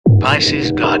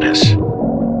Pisces Goddess.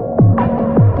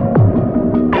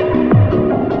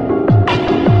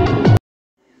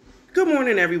 Good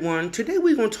morning, everyone. Today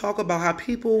we're going to talk about how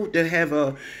people that have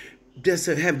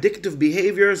addictive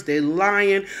behaviors, they're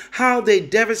lying, how they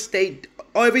devastate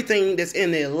everything that's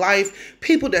in their life,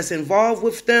 people that's involved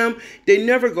with them, they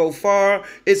never go far.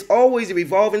 It's always a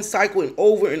revolving cycle and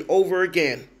over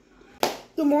again.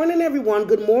 Good morning, everyone.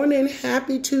 Good morning.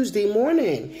 Happy Tuesday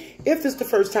morning. If it's the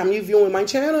first time you're viewing my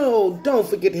channel, don't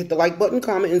forget to hit the like button,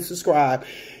 comment, and subscribe.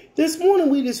 This morning,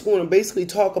 we just want to basically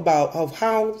talk about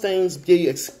how things get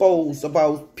exposed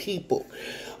about people.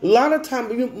 A lot of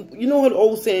times, you know how the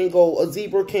old saying go, a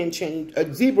zebra can't change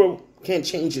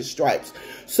its stripes.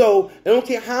 So I don't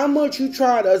care how much you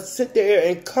try to sit there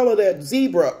and color that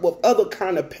zebra with other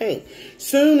kind of paint.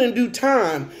 Soon in due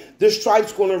time, the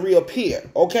stripe's going to reappear,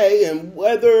 okay? And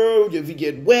whether if you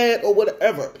get wet or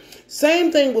whatever.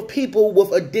 Same thing with people with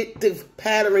addictive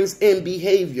patterns in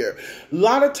behavior. A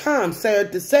lot of times,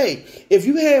 sad to say, if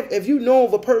you know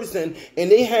of a person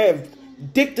and they have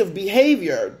addictive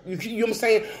behavior, you know what I'm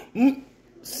saying?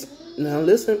 Now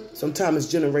listen, sometimes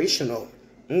it's generational.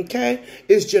 Okay?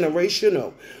 It's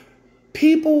generational.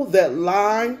 People that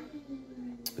lie,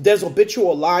 there's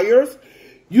habitual liars.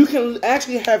 You can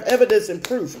actually have evidence and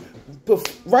proof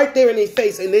right there in their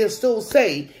face, and they'll still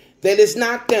say that it's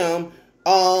not them.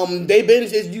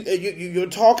 You're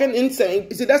talking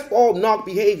insane. See, that's all knock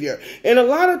behavior. And a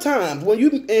lot of times,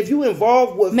 if you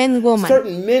involve with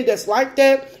certain men that's like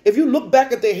that, if you look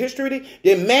back at their history,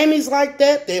 their mammies like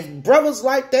that, their brothers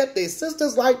like that, their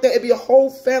sisters like that, it'd be a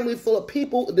whole family full of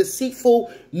people,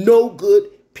 deceitful, no good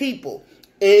people.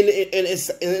 And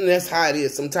that's how it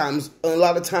is sometimes, a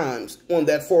lot of times on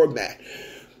that format.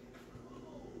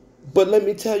 But let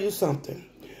me tell you something.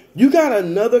 You got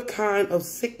another kind of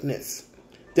sickness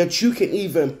that you can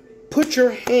even put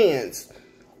your hands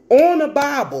on the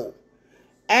Bible,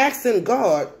 asking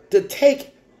God to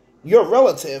take your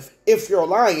relative if you're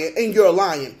lying, and you're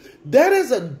lying. That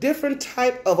is a different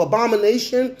type of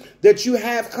abomination that you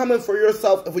have coming for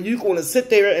yourself if you're going to sit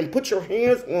there and put your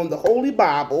hands on the Holy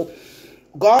Bible,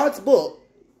 God's book,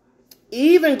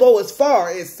 even go as far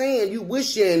as saying you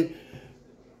wishing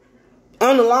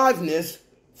unaliveness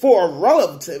for a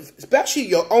relative, especially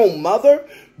your own mother.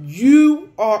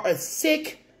 You are a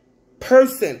sick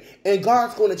person, and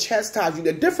God's going to chastise you.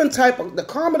 The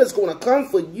karma that's going to come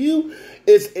for you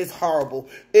is horrible.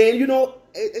 And you know,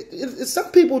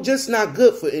 some people just not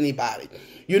good for anybody.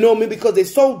 You know what I mean? Because they're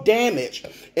so damaged.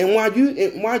 And while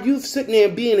you sitting there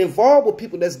being involved with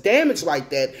people that's damaged like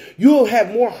that, you'll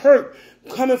have more hurt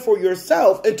coming for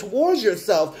yourself and towards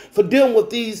yourself for dealing with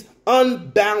these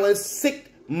unbalanced,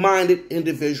 sick-minded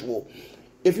individual.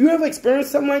 If you ever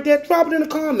experienced something like that, drop it in the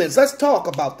comments. Let's talk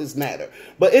about this matter.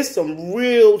 But it's some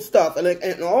real stuff.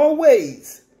 And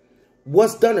always,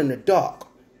 what's done in the dark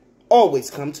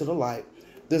always come to the light.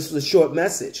 This is a short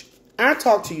message. I'll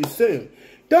talk to you soon.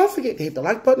 Don't forget to hit the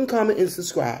like button, comment, and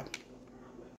subscribe.